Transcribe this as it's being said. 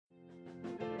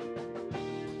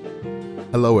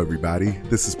Hello, everybody.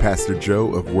 This is Pastor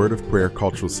Joe of Word of Prayer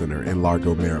Cultural Center in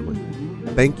Largo, Maryland.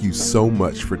 Thank you so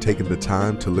much for taking the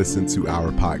time to listen to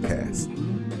our podcast.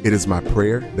 It is my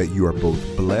prayer that you are both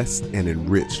blessed and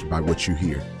enriched by what you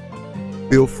hear.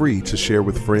 Feel free to share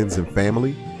with friends and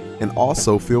family, and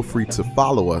also feel free to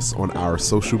follow us on our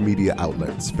social media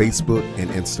outlets, Facebook and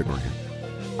Instagram.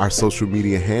 Our social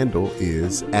media handle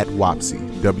is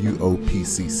 @WOPCC,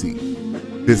 W-O-P-C-C.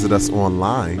 Visit us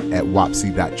online at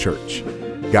wopc.church.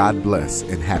 God bless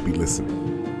and happy listening.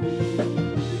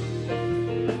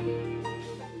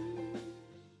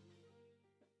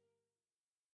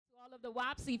 All of the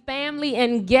WOPC family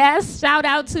and guests, shout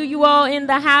out to you all in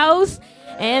the house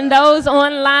and those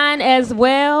online as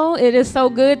well. It is so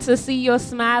good to see your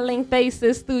smiling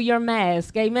faces through your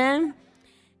mask. Amen.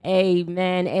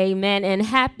 Amen. Amen. And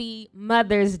happy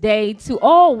Mother's Day to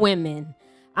all women.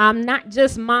 Not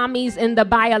just mommies in the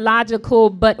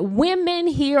biological, but women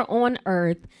here on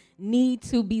earth need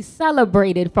to be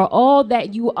celebrated for all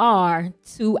that you are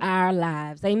to our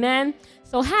lives. Amen.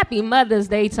 So happy Mother's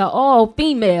Day to all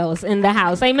females in the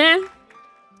house. Amen.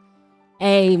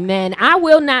 Amen. I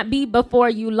will not be before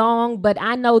you long, but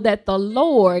I know that the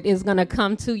Lord is going to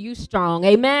come to you strong.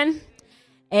 Amen.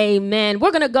 Amen.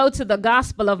 We're going to go to the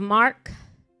Gospel of Mark,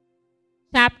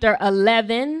 chapter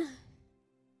 11.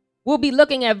 We'll be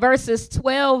looking at verses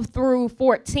 12 through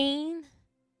 14,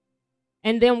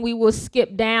 and then we will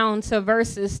skip down to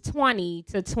verses 20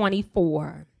 to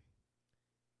 24.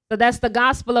 So that's the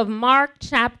Gospel of Mark,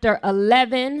 chapter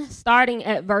 11, starting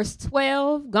at verse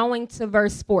 12, going to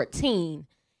verse 14,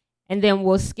 and then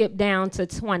we'll skip down to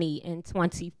 20 and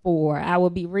 24. I will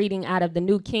be reading out of the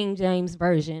New King James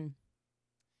Version.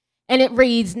 And it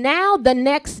reads, "Now the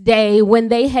next day when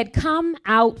they had come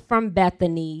out from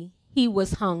Bethany, he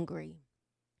was hungry.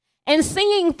 And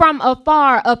seeing from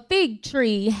afar a fig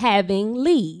tree having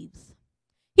leaves,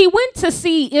 he went to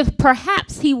see if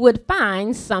perhaps he would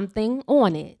find something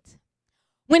on it.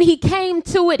 When he came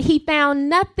to it, he found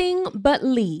nothing but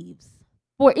leaves,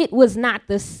 for it was not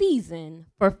the season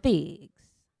for figs."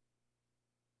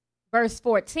 Verse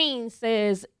 14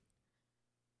 says,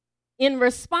 in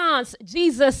response,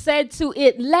 Jesus said to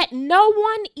it, "Let no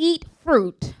one eat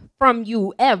fruit from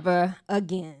you ever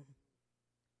again."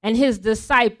 And his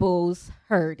disciples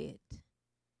heard it.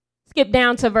 Skip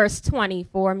down to verse 20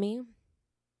 for me.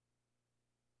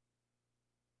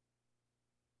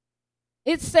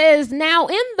 It says, "Now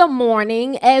in the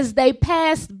morning, as they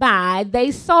passed by, they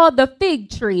saw the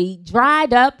fig tree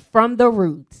dried up from the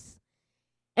roots.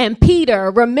 And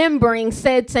Peter, remembering,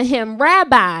 said to him,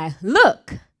 'Rabbi,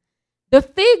 look, the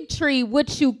fig tree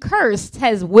which you cursed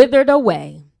has withered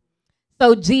away.'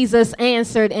 So Jesus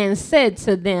answered and said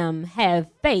to them,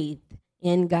 'Have faith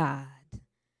in God.'"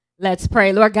 Let's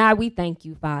pray. Lord God, we thank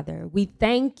you, Father. We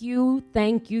thank you,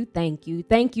 thank you, thank you.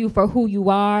 Thank you for who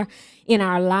you are in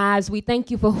our lives. We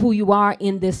thank you for who you are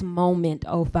in this moment,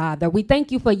 oh Father. We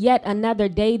thank you for yet another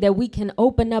day that we can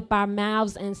open up our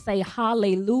mouths and say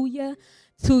hallelujah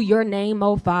to your name,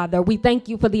 oh Father. We thank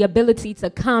you for the ability to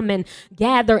come and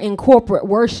gather in corporate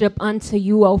worship unto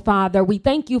you, oh Father. We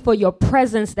thank you for your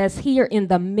presence that's here in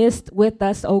the midst with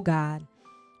us, oh God.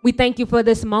 We thank you for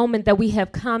this moment that we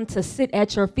have come to sit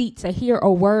at your feet to hear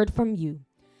a word from you.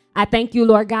 I thank you,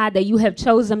 Lord God, that you have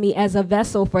chosen me as a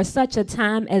vessel for such a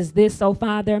time as this, oh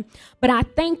Father. But I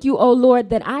thank you, oh Lord,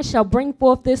 that I shall bring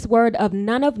forth this word of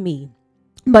none of me,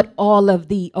 but all of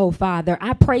thee, oh Father.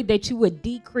 I pray that you would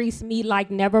decrease me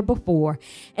like never before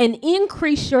and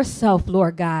increase yourself,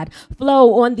 Lord God.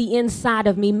 Flow on the inside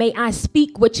of me. May I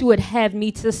speak what you would have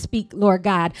me to speak, Lord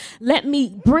God. Let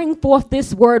me bring forth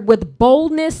this word with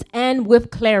boldness and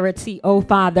with clarity, oh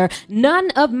Father.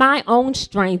 None of my own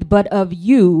strength, but of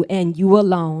you and you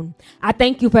alone. I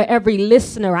thank you for every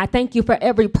listener. I thank you for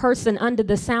every person under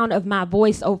the sound of my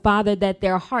voice, oh Father, that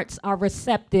their hearts are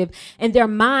receptive and their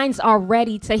minds are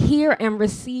ready to hear and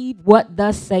receive what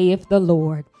thus saith the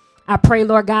Lord. I pray,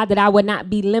 Lord God, that I would not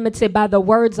be limited by the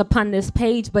words upon this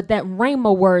page, but that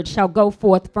rhema word shall go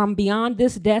forth from beyond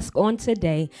this desk on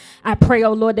today. I pray,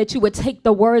 oh Lord, that you would take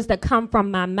the words that come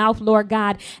from my mouth, Lord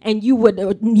God, and you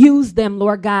would use them,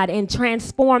 Lord God, and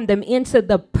transform them into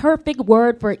the perfect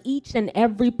word for each and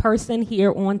every person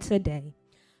here on today.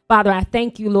 Father, I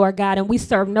thank you, Lord God, and we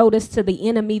serve notice to the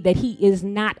enemy that he is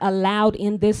not allowed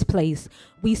in this place.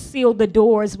 We seal the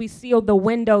doors, we seal the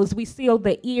windows, we seal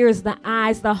the ears, the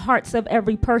eyes, the hearts of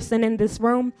every person in this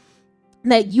room,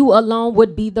 that you alone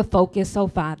would be the focus, oh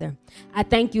Father. I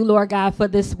thank you, Lord God, for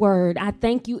this word. I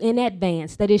thank you in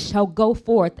advance that it shall go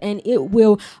forth and it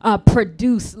will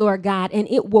produce, Lord God, and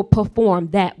it will perform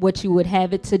that which you would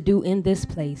have it to do in this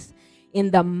place.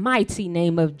 In the mighty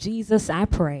name of Jesus, I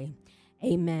pray.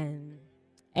 Amen.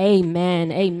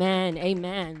 Amen. Amen.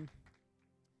 Amen.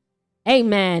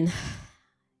 Amen.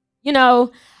 You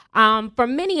know, for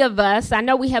many of us, I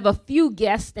know we have a few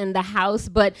guests in the house,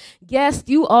 but guests,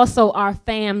 you also are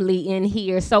family in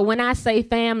here. So when I say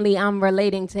family, I'm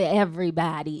relating to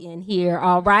everybody in here,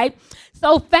 all right?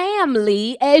 So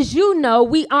family, as you know,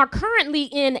 we are currently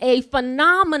in a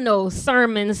phenomenal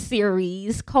sermon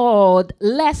series called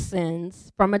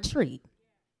Lessons from a Tree.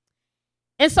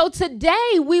 And so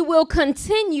today we will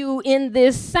continue in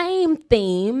this same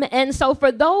theme. And so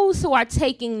for those who are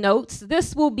taking notes,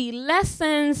 this will be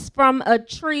Lessons from a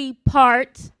Tree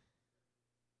Part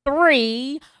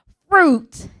 3.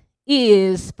 Fruit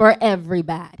is for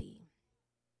everybody.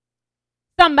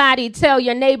 Somebody tell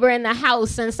your neighbor in the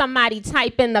house, and somebody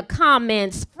type in the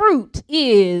comments, fruit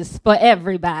is for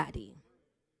everybody.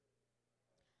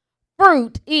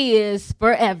 Fruit is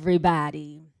for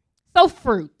everybody. So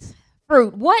fruit.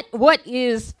 Fruit. What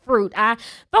is fruit? I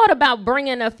thought about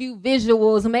bringing a few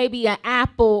visuals, maybe an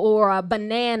apple or a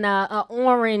banana, an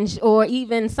orange, or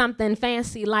even something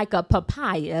fancy like a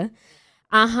papaya.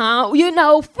 You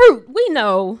know, fruit. We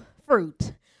know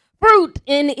fruit. Fruit,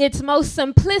 in its most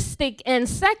simplistic and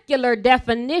secular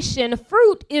definition,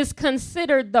 fruit is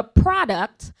considered the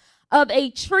product of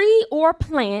a tree or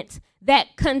plant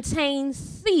that contains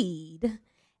seed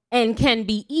and can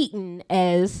be eaten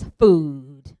as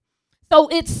food. So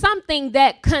it's something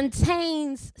that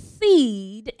contains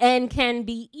seed and can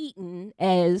be eaten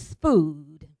as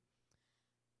food.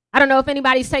 I don't know if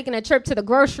anybody's taken a trip to the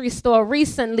grocery store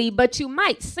recently, but you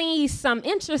might see some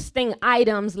interesting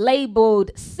items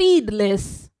labeled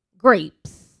seedless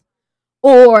grapes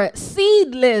or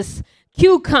seedless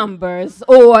cucumbers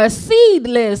or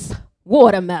seedless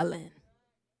watermelon.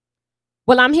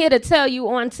 Well, I'm here to tell you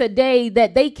on today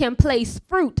that they can place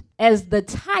fruit as the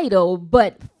title,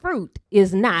 but fruit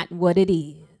is not what it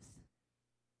is.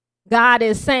 God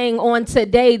is saying on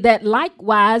today that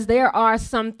likewise there are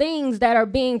some things that are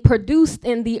being produced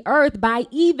in the earth by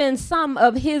even some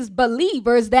of his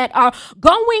believers that are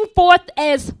going forth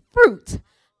as fruit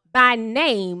by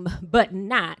name, but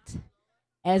not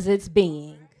as its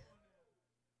being.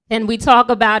 Can we talk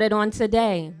about it on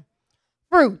today?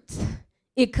 Fruit.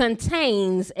 It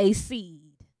contains a seed.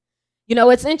 You know,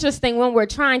 it's interesting when we're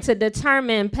trying to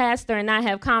determine, Pastor and I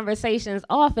have conversations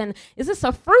often, is this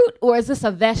a fruit or is this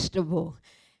a vegetable?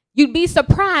 You'd be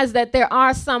surprised that there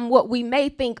are some what we may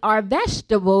think are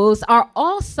vegetables are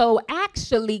also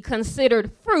actually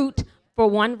considered fruit for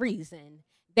one reason.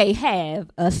 They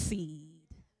have a seed.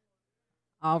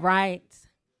 All right.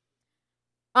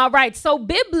 All right, so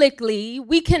biblically,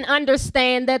 we can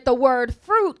understand that the word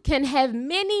fruit can have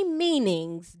many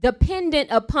meanings dependent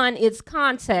upon its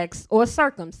context or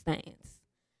circumstance.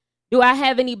 Do I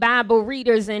have any Bible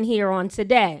readers in here on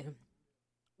today?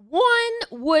 One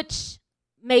which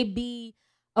may be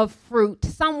of fruit,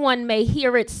 someone may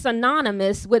hear it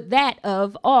synonymous with that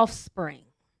of offspring.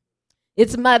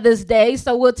 It's Mother's Day,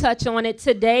 so we'll touch on it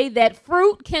today, that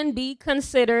fruit can be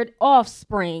considered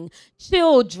offspring,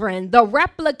 children, the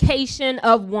replication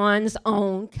of one's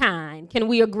own kind. Can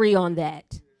we agree on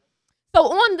that? So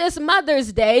on this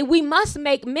Mother's Day, we must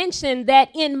make mention that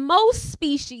in most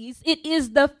species, it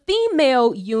is the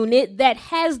female unit that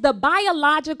has the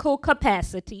biological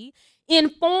capacity in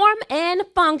form and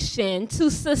function to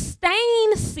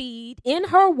sustain seed in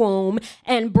her womb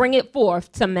and bring it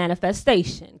forth to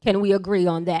manifestation. Can we agree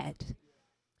on that?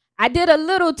 I did a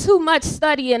little too much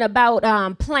studying about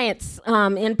plants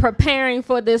in preparing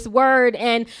for this word,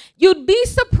 and you'd be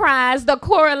surprised the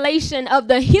correlation of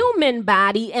the human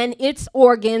body and its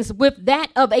organs with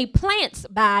that of a plant's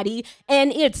body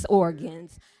and its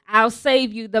organs. I'll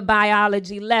save you the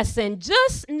biology lesson.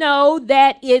 Just know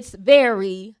that it's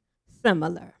very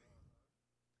similar.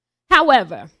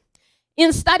 However,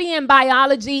 in studying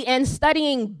biology and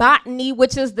studying botany,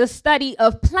 which is the study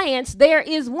of plants, there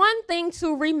is one thing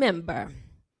to remember,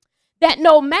 that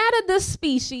no matter the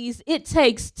species, it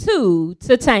takes two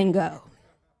to tango.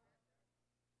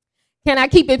 Can I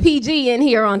keep it PG in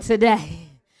here on today?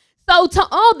 So to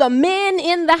all the men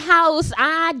in the house,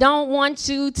 I don't want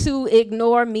you to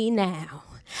ignore me now.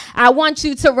 I want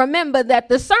you to remember that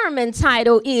the sermon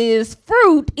title is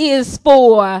Fruit is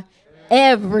for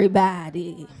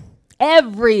Everybody.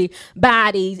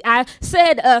 Everybody. I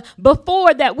said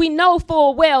before that we know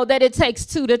full well that it takes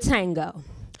two to tango.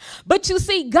 But you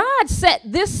see, God set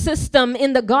this system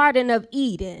in the Garden of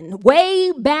Eden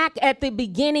way back at the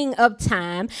beginning of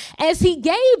time, as he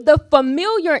gave the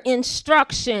familiar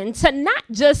instruction to not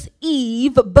just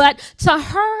Eve, but to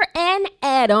her and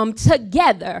Adam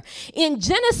together. In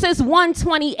Genesis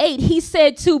 1:28, he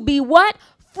said to be what?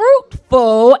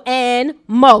 Fruitful and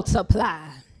multiply.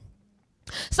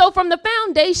 So from the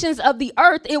foundations of the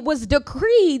earth, it was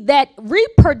decreed that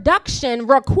reproduction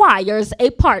requires a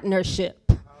partnership.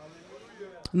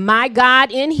 My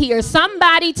God, in here,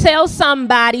 somebody tell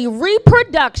somebody,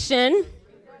 reproduction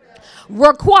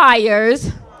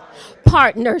requires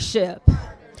partnership.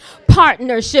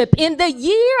 Partnership. In the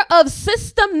year of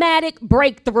systematic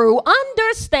breakthrough,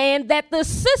 understand that the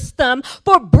system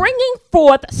for bringing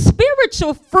forth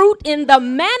spiritual fruit in the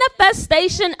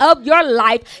manifestation of your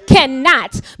life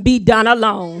cannot be done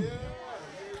alone.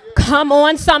 Come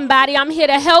on, somebody. I'm here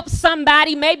to help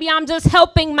somebody. Maybe I'm just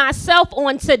helping myself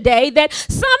on today, that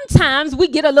sometimes we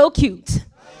get a little cute.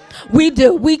 We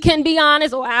do. We can be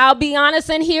honest, or I'll be honest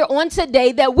in here on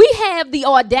today, that we have the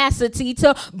audacity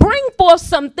to bring forth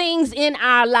some things in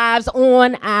our lives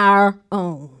on our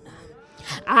own.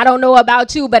 I don't know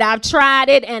about you, but I've tried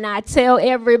it, and I tell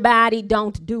everybody,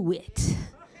 don't do it.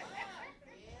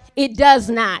 It does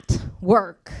not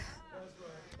work.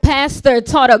 Pastor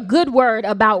taught a good word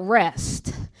about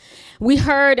rest. We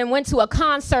heard and went to a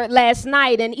concert last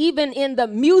night, and even in the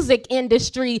music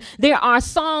industry, there are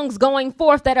songs going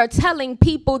forth that are telling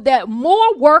people that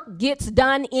more work gets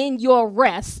done in your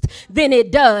rest than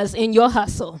it does in your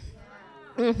hustle.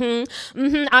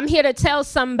 I'm here to tell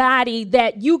somebody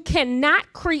that you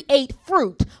cannot create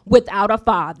fruit without a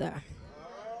father.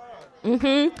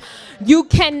 You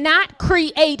cannot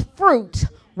create fruit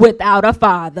without a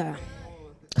father.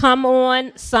 Come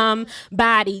on,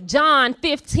 somebody. John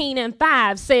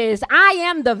 15:5 says, I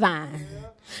am the vine.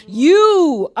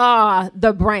 You are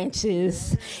the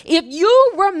branches. If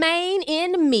you remain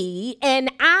in me and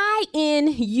I in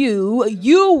you,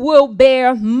 you will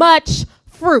bear much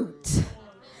fruit.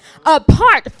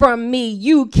 Apart from me,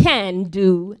 you can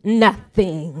do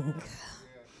nothing.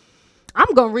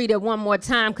 I'm going to read it one more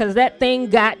time because that thing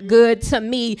got good to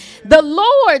me. The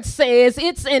Lord says,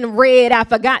 it's in red. I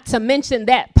forgot to mention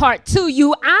that part to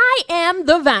you. I am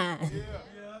the vine.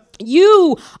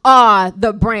 You are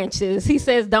the branches. He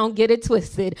says, don't get it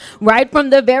twisted. Right from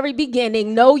the very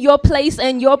beginning, know your place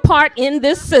and your part in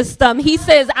this system. He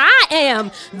says, I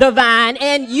am the vine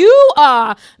and you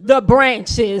are the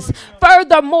branches.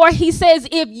 Furthermore, he says,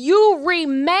 if you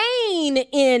remain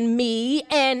in me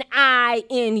and I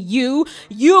in you,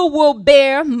 you will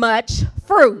bear much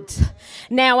fruit.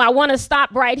 Now, I want to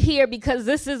stop right here because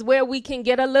this is where we can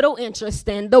get a little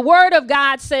interesting. The word of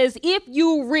God says, if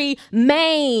you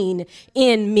remain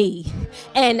in me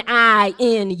and I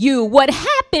in you. What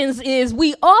happens is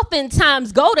we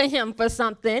oftentimes go to him for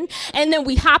something and then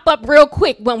we hop up real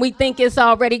quick when we think it's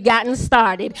already gotten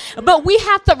started. But we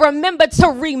have to remember to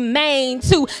remain,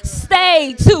 to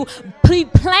stay, to be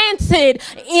planted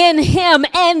in him.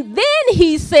 And then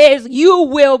he says, you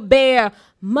will bear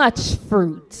much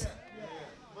fruit.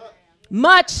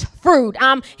 Much fruit.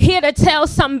 I'm here to tell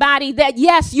somebody that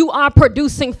yes, you are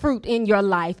producing fruit in your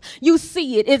life. You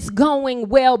see it. It's going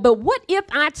well. But what if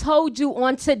I told you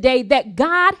on today that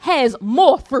God has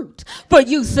more fruit for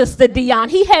you, Sister Dion?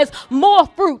 He has more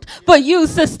fruit for you,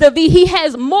 Sister V. He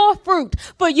has more fruit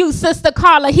for you, Sister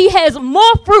Carla. He has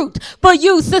more fruit for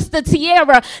you, Sister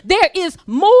Tierra. There is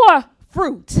more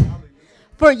fruit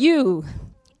for you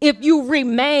if you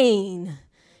remain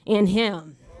in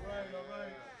him.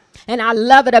 And I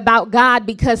love it about God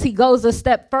because he goes a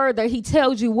step further. He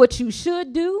tells you what you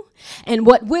should do and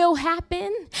what will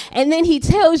happen. And then he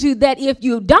tells you that if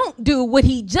you don't do what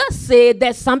he just said,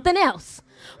 that something else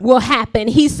will happen.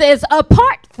 He says,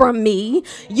 apart from me,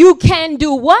 you can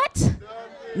do what?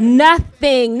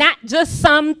 Nothing. Not just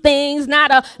some things,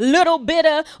 not a little bit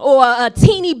of or a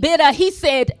teeny bit of. He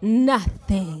said,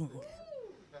 nothing.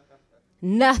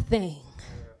 Nothing.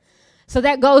 So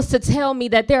that goes to tell me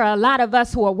that there are a lot of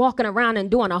us who are walking around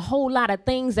and doing a whole lot of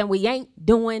things and we ain't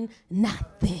doing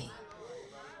nothing.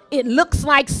 It looks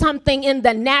like something in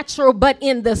the natural, but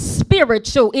in the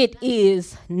spiritual, it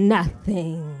is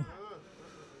nothing.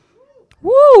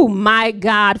 Woo, my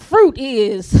God, fruit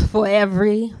is for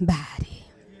everybody.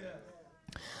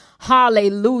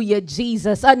 Hallelujah,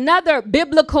 Jesus. Another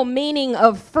biblical meaning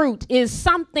of fruit is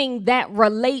something that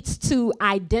relates to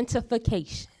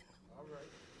identification.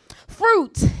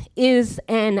 Fruit is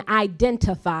an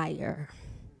identifier.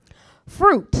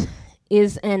 Fruit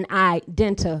is an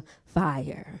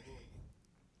identifier.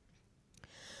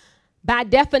 By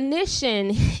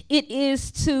definition, it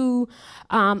is to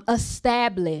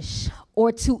establish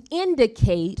or to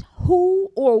indicate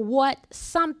who or what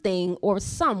something or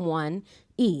someone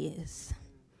is.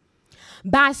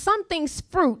 By something's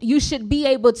fruit, you should be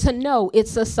able to know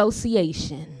its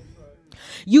association.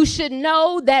 You should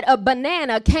know that a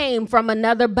banana came from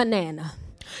another banana.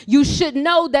 You should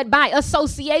know that by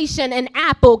association, an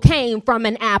apple came from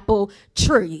an apple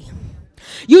tree.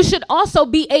 You should also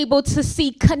be able to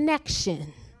see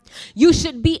connection. You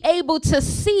should be able to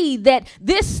see that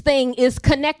this thing is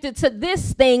connected to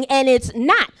this thing and it's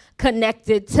not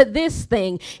connected to this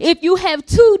thing. If you have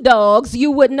two dogs,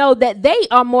 you would know that they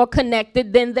are more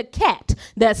connected than the cat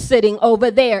that's sitting over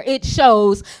there. It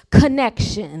shows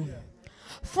connection.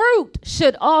 Fruit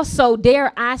should also,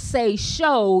 dare I say,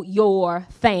 show your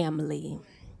family.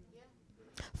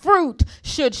 Fruit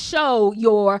should show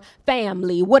your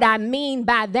family. What I mean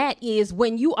by that is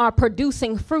when you are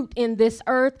producing fruit in this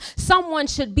earth, someone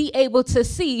should be able to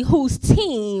see whose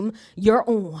team you're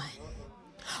on.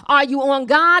 Are you on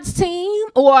God's team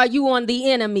or are you on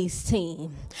the enemy's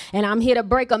team? And I'm here to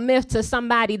break a myth to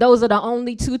somebody. Those are the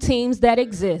only two teams that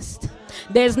exist.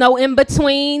 There's no in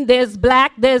between. There's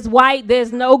black, there's white,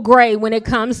 there's no gray when it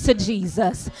comes to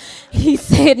Jesus. He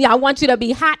said, I want you to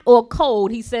be hot or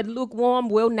cold. He said, lukewarm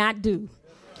will not do.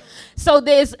 So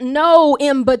there's no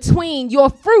in between. Your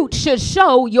fruit should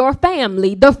show your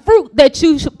family. The fruit that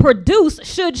you should produce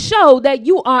should show that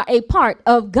you are a part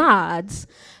of God's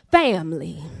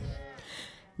family.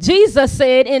 Jesus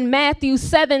said in Matthew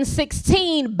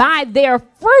 7:16, by their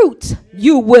fruit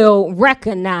you will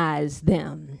recognize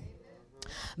them.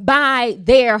 By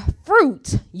their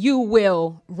fruit you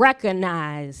will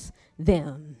recognize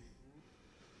them.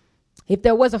 If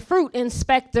there was a fruit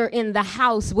inspector in the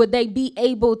house, would they be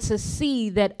able to see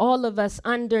that all of us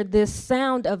under this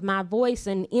sound of my voice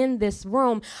and in this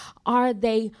room, are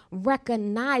they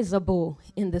recognizable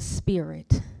in the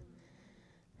spirit?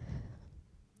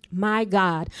 My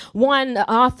God. One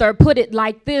author put it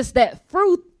like this, that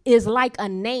fruit is like a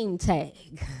name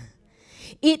tag.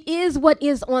 It is what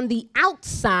is on the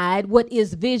outside, what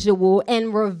is visual,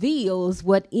 and reveals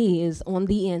what is on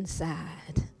the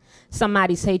inside.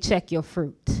 Somebody say, check your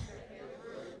fruit.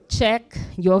 Check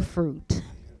your fruit.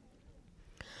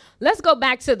 Let's go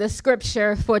back to the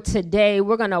scripture for today.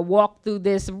 We're going to walk through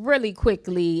this really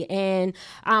quickly, and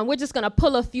we're just going to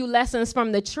pull a few lessons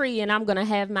from the tree, and I'm going to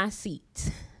have my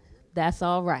seat. That's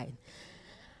all right.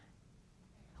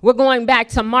 We're going back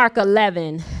to Mark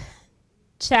 11.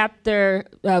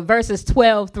 Verses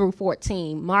 12 through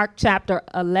 14. Mark chapter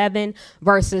 11,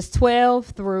 verses 12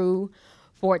 through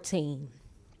 14.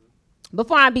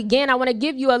 Before I begin, I want to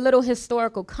give you a little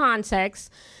historical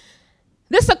context.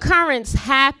 This occurrence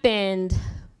happened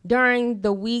during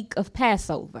the week of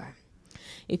Passover.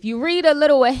 If you read a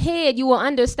little ahead, you will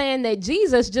understand that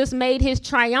Jesus just made his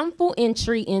triumphal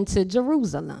entry into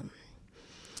Jerusalem.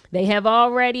 They have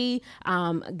already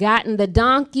gotten the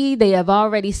donkey. They have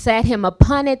already sat him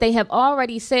upon it. They have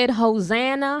already said,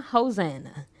 Hosanna,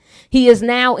 Hosanna. He is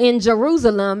now in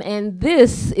Jerusalem, and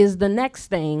this is the next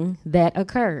thing that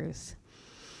occurs.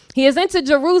 He is into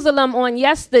Jerusalem on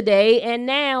yesterday, and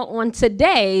now on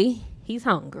today, he's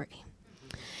hungry.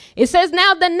 It says,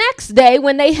 now the next day,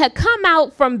 when they had come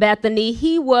out from Bethany,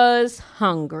 he was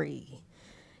hungry.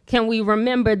 Can we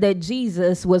remember that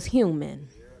Jesus was human?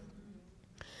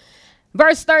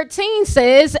 Verse 13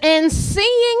 says, and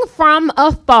seeing from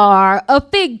afar a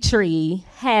fig tree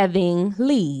having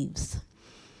leaves,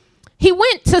 he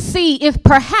went to see if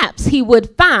perhaps he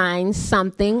would find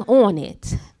something on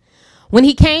it. When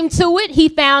he came to it, he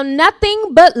found nothing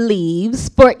but leaves,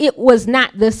 for it was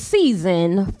not the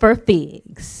season for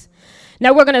figs.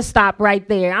 Now we're going to stop right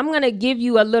there. I'm going to give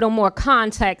you a little more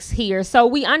context here. So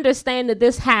we understand that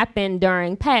this happened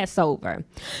during Passover.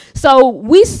 So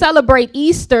we celebrate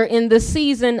Easter in the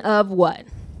season of what?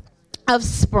 Of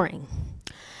spring.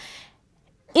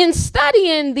 In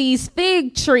studying these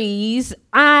fig trees,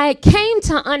 I came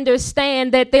to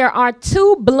understand that there are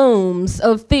two blooms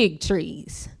of fig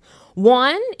trees.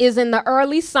 One is in the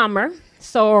early summer,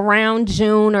 so around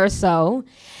June or so.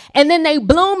 And then they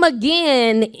bloom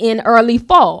again in early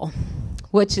fall,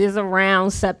 which is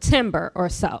around September or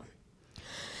so.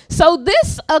 So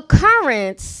this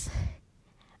occurrence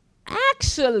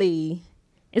actually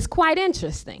is quite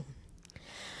interesting,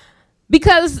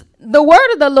 because the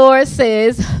word of the Lord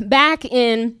says back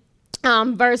in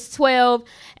verse 12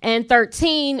 and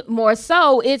 13 more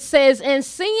so, it says, and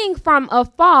seeing from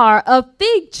afar a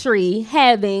fig tree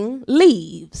having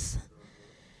leaves.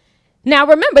 Now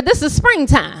remember, this is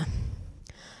springtime.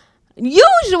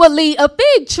 Usually a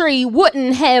fig tree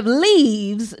wouldn't have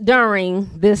leaves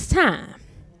during this time.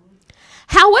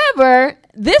 However,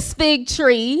 this fig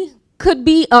tree could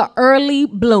be an early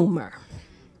bloomer.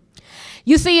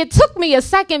 You see, it took me a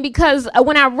second because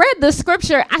when I read the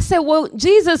scripture, I said, well,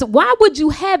 Jesus, why would you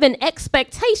have an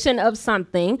expectation of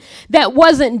something that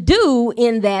wasn't due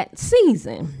in that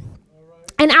season?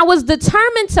 And I was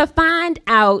determined to find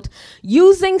out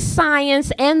using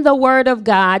science and the word of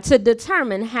God to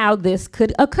determine how this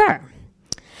could occur.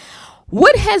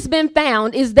 What has been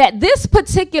found is that this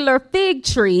particular fig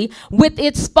tree with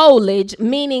its foliage,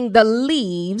 meaning the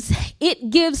leaves,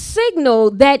 it gives signal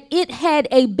that it had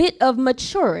a bit of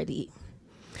maturity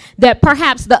that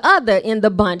perhaps the other in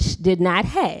the bunch did not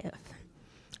have.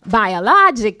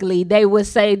 Biologically, they would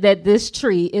say that this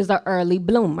tree is an early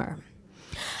bloomer.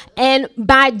 And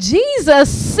by Jesus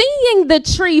seeing the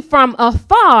tree from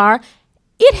afar,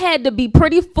 it had to be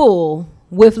pretty full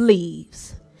with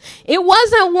leaves. It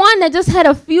wasn't one that just had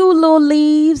a few little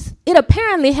leaves. It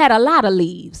apparently had a lot of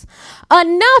leaves.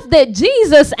 Enough that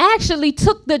Jesus actually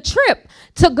took the trip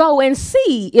to go and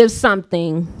see if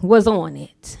something was on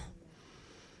it.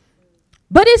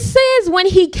 But it says when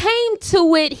he came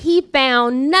to it, he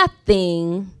found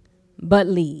nothing but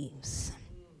leaves.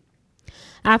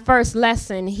 Our first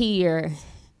lesson here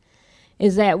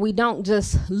is that we don't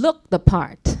just look the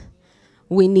part.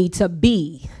 We need to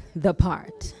be the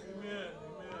part.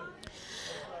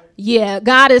 Yeah,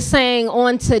 God is saying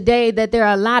on today that there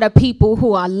are a lot of people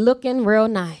who are looking real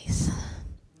nice.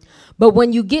 But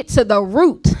when you get to the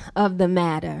root of the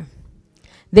matter,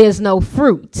 there's no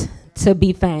fruit to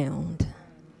be found.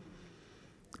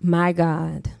 My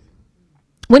God.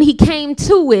 When he came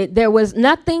to it, there was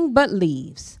nothing but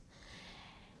leaves.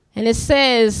 And it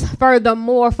says,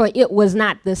 furthermore, for it was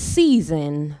not the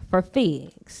season for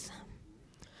figs.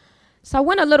 So I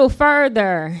went a little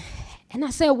further and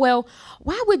I said, well,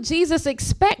 why would Jesus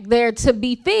expect there to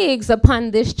be figs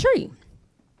upon this tree?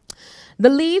 The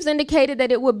leaves indicated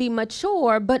that it would be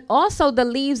mature, but also the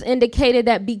leaves indicated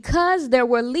that because there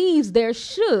were leaves, there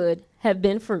should have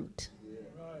been fruit.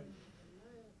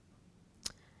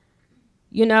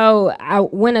 You know, I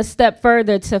went a step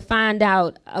further to find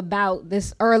out about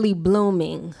this early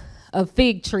blooming of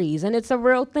fig trees, and it's a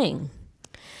real thing.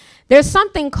 There's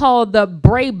something called the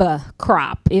Breba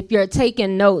crop. If you're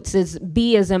taking notes, it's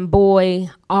B as in boy,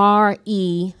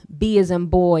 R-E, B as in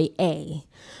boy, A.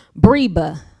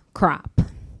 Breba crop.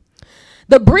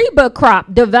 The Breba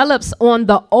crop develops on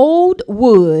the old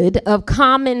wood of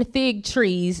common fig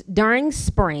trees during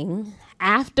spring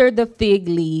after the fig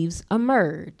leaves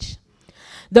emerge.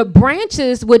 The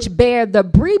branches which bear the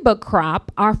Breba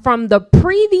crop are from the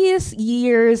previous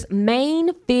year's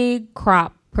main fig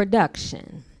crop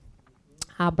production.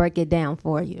 I'll break it down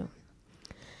for you.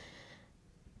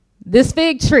 This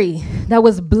fig tree that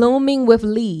was blooming with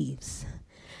leaves,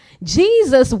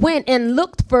 Jesus went and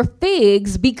looked for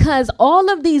figs because all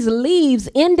of these leaves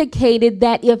indicated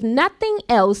that if nothing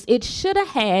else, it should have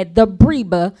had the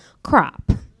Breba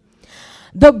crop.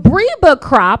 The Breba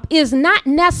crop is not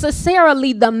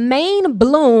necessarily the main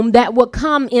bloom that will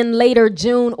come in later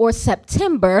June or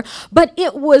September, but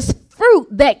it was fruit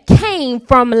that came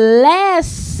from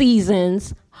last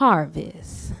season's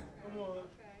harvest.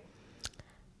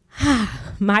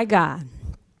 My God.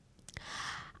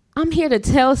 I'm here to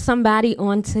tell somebody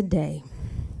on today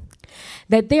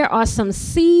that there are some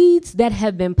seeds that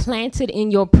have been planted in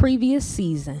your previous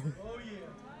season.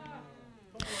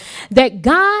 That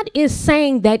God is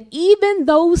saying that even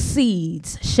those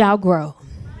seeds shall grow.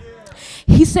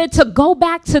 He said to go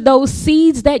back to those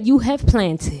seeds that you have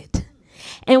planted.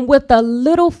 And with a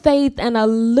little faith and a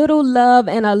little love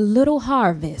and a little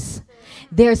harvest,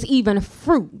 there's even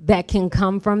fruit that can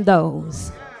come from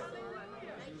those.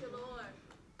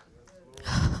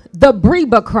 The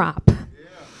Breba crop.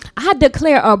 I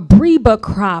declare a Breba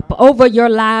crop over your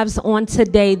lives on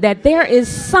today, that there is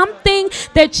something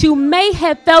that you may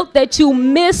have felt that you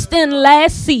missed in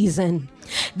last season,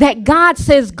 that God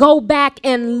says go back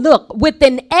and look with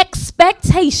an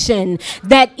expectation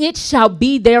that it shall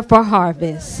be there for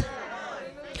harvest.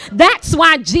 That's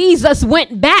why Jesus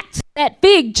went back to that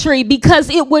fig tree, because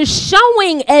it was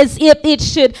showing as if it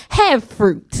should have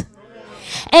fruit.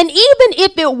 And even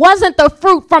if it wasn't the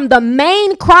fruit from the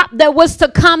main crop that was to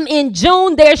come in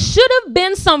June, there should have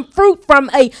been some fruit from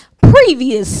a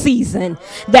previous season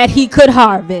that he could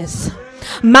harvest.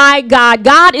 My God,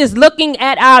 God is looking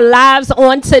at our lives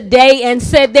on today and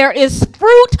said there is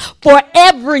fruit for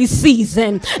every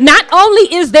season. Not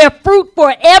only is there fruit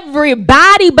for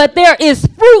everybody, but there is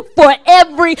fruit for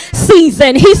every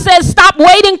season. He says stop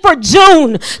waiting for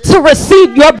June to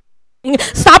receive your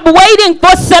Stop waiting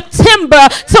for September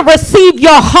to receive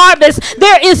your harvest.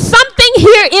 There is something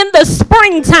here in the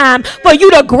springtime for you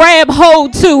to grab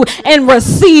hold to and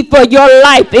receive for your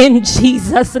life in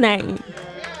Jesus' name.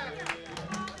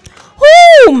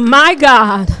 Oh, my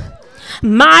God.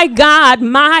 My God,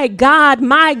 my God,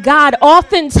 my God.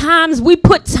 Oftentimes we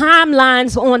put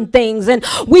timelines on things and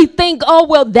we think, oh,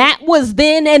 well, that was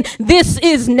then and this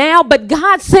is now. But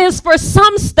God says for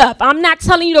some stuff, I'm not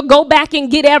telling you to go back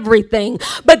and get everything,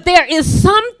 but there is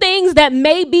some things that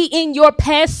may be in your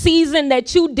past season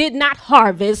that you did not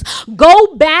harvest.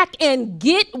 Go back and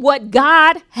get what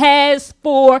God has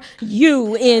for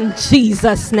you in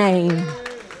Jesus' name.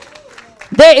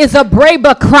 There is a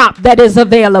Braba crop that is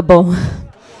available.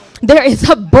 There is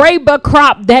a Braba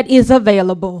crop that is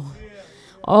available.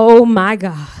 Oh my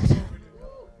God.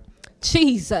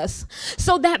 Jesus.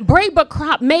 So that Braba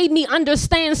crop made me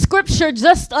understand scripture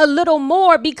just a little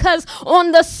more, because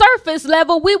on the surface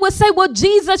level, we would say, well,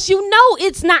 Jesus, you know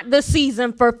it's not the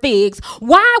season for figs.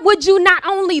 Why would you not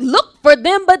only look for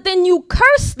them, but then you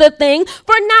curse the thing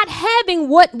for not having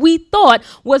what we thought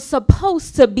was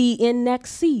supposed to be in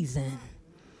next season?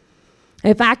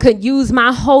 If I could use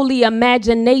my holy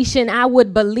imagination, I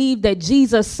would believe that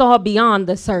Jesus saw beyond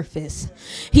the surface.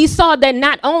 He saw that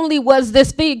not only was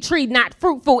this fig tree not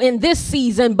fruitful in this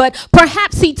season, but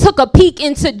perhaps he took a peek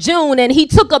into June and he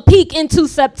took a peek into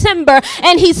September,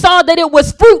 and he saw that it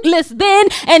was fruitless then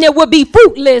and it would be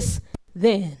fruitless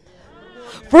then.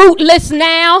 Fruitless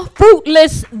now,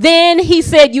 fruitless then. He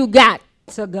said, you got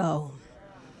to go.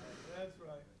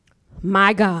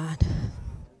 My God.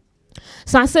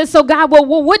 So I said, so God, well,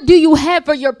 what do you have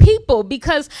for your people?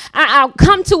 Because I'll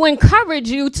come to encourage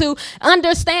you to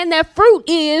understand that fruit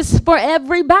is for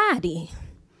everybody.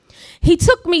 He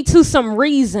took me to some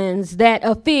reasons that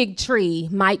a fig tree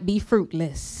might be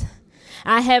fruitless.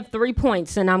 I have 3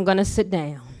 points and I'm going to sit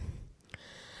down.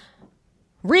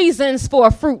 Reasons for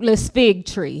a fruitless fig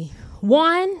tree.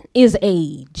 1 is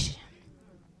age.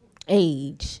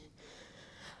 Age.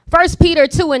 First Peter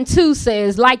 2:2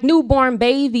 says, like newborn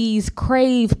babies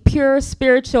crave pure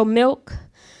spiritual milk,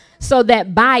 so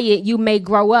that by it you may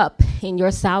grow up in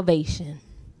your salvation.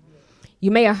 You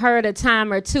may have heard a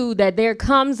time or two that there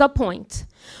comes a point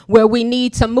where we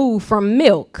need to move from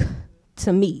milk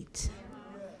to meat.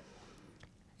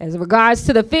 As regards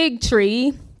to the fig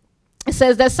tree, it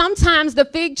says that sometimes the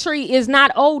fig tree is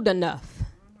not old enough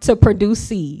to produce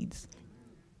seeds.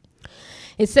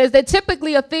 It says that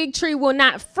typically a fig tree will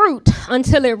not fruit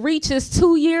until it reaches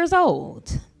 2 years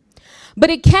old.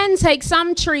 But it can take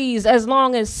some trees as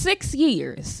long as 6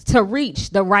 years to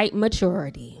reach the right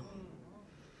maturity.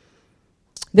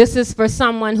 This is for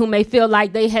someone who may feel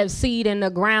like they have seed in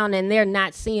the ground and they're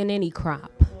not seeing any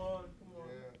crop.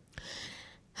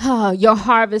 Oh, your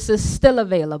harvest is still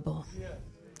available.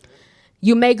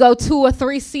 You may go 2 or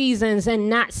 3 seasons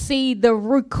and not see the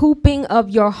recouping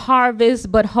of your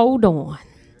harvest, but hold on.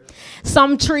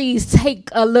 Some trees take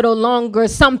a little longer.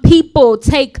 Some people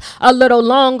take a little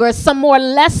longer. Some more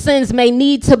lessons may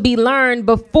need to be learned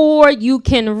before you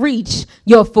can reach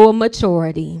your full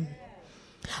maturity.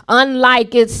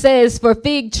 Unlike it says for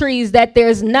fig trees that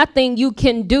there's nothing you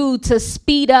can do to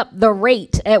speed up the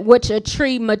rate at which a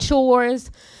tree matures,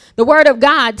 the word of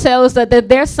God tells us that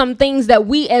there's some things that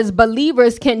we as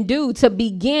believers can do to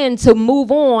begin to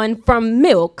move on from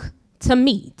milk to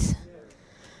meat.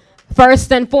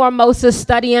 First and foremost is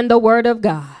studying the word of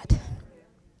God.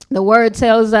 The word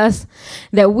tells us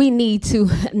that we need to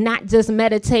not just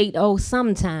meditate,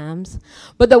 sometimes,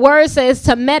 but the word says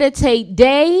to meditate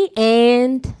day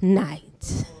and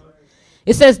night.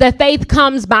 It says that faith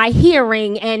comes by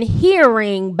hearing, and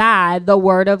hearing by the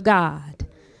word of God.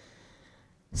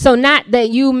 So not that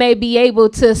you may be able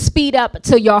to speed up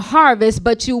to your harvest,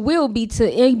 but you will be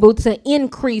able to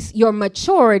increase your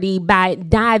maturity by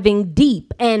diving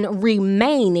deep and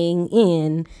remaining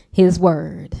in his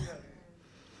word.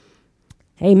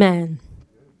 Amen.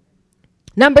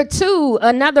 Number 2,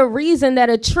 another reason that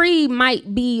a tree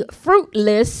might be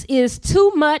fruitless is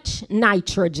too much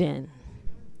nitrogen.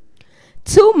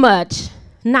 Too much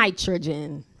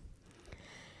nitrogen.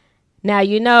 Now,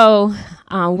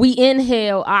 we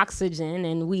inhale oxygen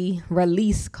and we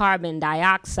release carbon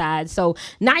dioxide. So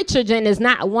nitrogen is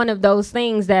not one of those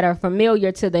things that are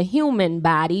familiar to the human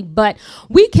body, but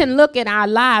we can look at our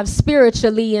lives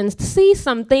spiritually and see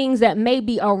some things that may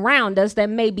be around us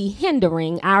that may be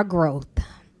hindering our growth.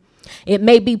 It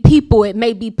may be people, it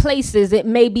may be places, it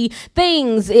may be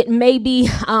things, it may be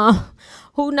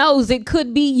who knows? It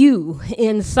could be you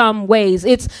in some ways.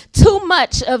 It's too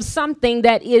much of something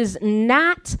that is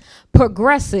not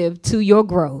progressive to your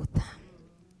growth.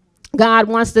 God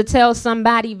wants to tell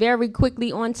somebody very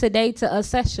quickly on today to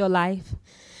assess your life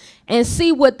and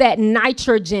see what that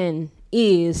nitrogen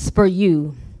is for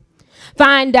you.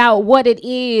 Find out what it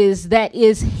is that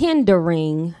is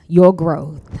hindering your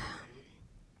growth.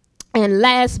 And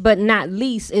last but not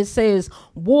least, it says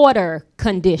water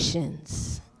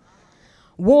conditions.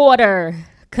 Water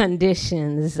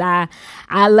conditions. I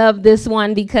love this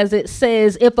one because it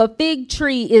says if a fig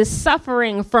tree is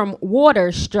suffering from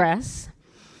water stress,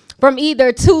 from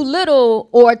either too little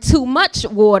or too much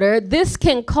water, this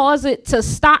can cause it to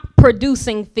stop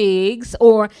producing figs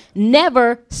or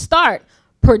never start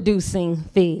producing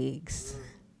figs.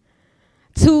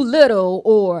 Too little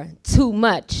or too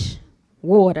much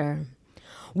water.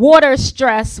 Water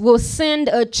stress will send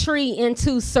a tree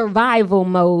into survival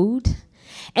mode,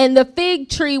 and the fig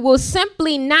tree will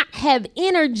simply not have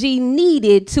energy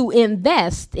needed to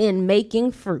invest in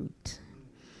making fruit.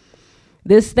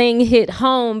 This thing hit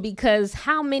home because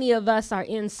how many of us are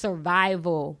in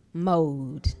survival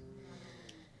mode?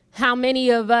 How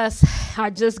many of us are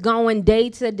just going day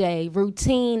to day,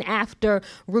 routine after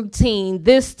routine,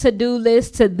 this to-do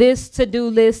list to this to-do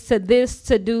list to this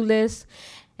to-do list,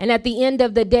 and at the end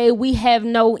of the day, we have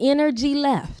no energy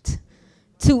left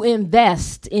to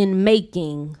invest in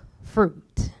making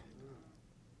fruit.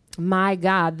 My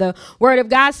God, the word of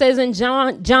God says in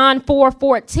John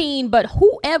 4:14, but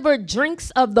whoever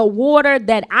drinks of the water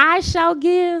that I shall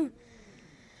give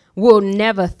will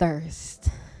never thirst.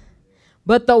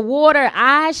 But the water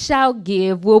I shall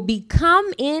give will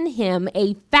become in him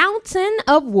a fountain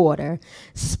of water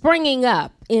springing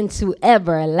up into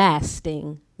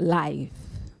everlasting life.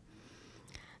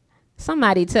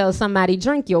 Somebody tell somebody,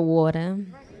 drink your water.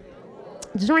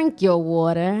 Drink your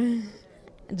water.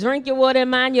 Drink your water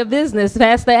and mind your business.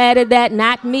 Pastor added that,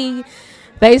 not me.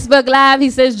 Facebook Live, he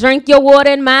says, drink your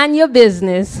water and mind your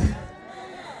business.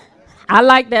 I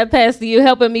like that, Pastor, you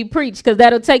helping me preach, because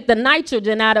that'll take the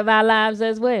nitrogen out of our lives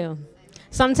as well.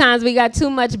 Sometimes we got too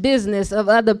much business of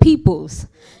other people's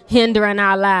hindering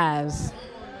our lives.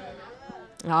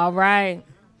 All right.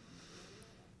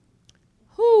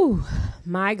 Whew,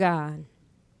 my God.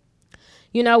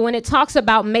 You know, when it talks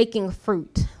about making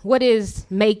fruit, what is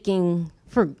making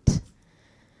fruit?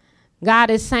 God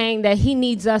is saying that he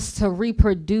needs us to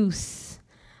reproduce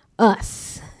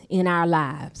us in our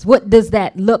lives. What does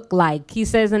that look like? He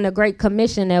says in the Great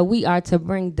Commission that we are to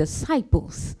bring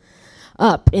disciples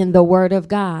up in the word of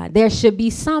God. There should be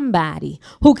somebody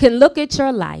who can look at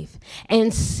your life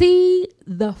and see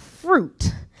the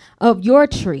fruit of your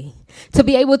tree, to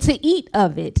be able to eat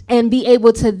of it and be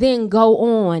able to then go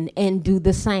on and do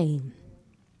the same.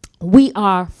 We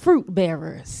are fruit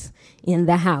bearers in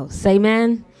the house.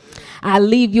 Amen. I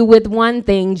leave you with one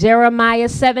thing. Jeremiah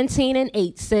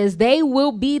 17:8 says, they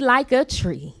will be like a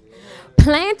tree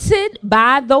planted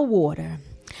by the water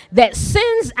that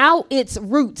sends out its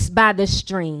roots by the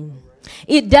stream.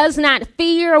 It does not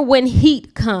fear when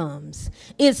heat comes.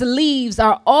 Its leaves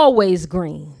are always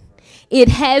green. It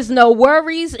has no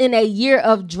worries in a year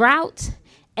of drought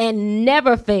and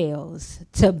never fails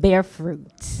to bear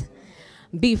fruit.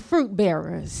 Be fruit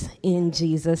bearers in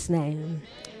Jesus' name.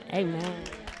 Amen.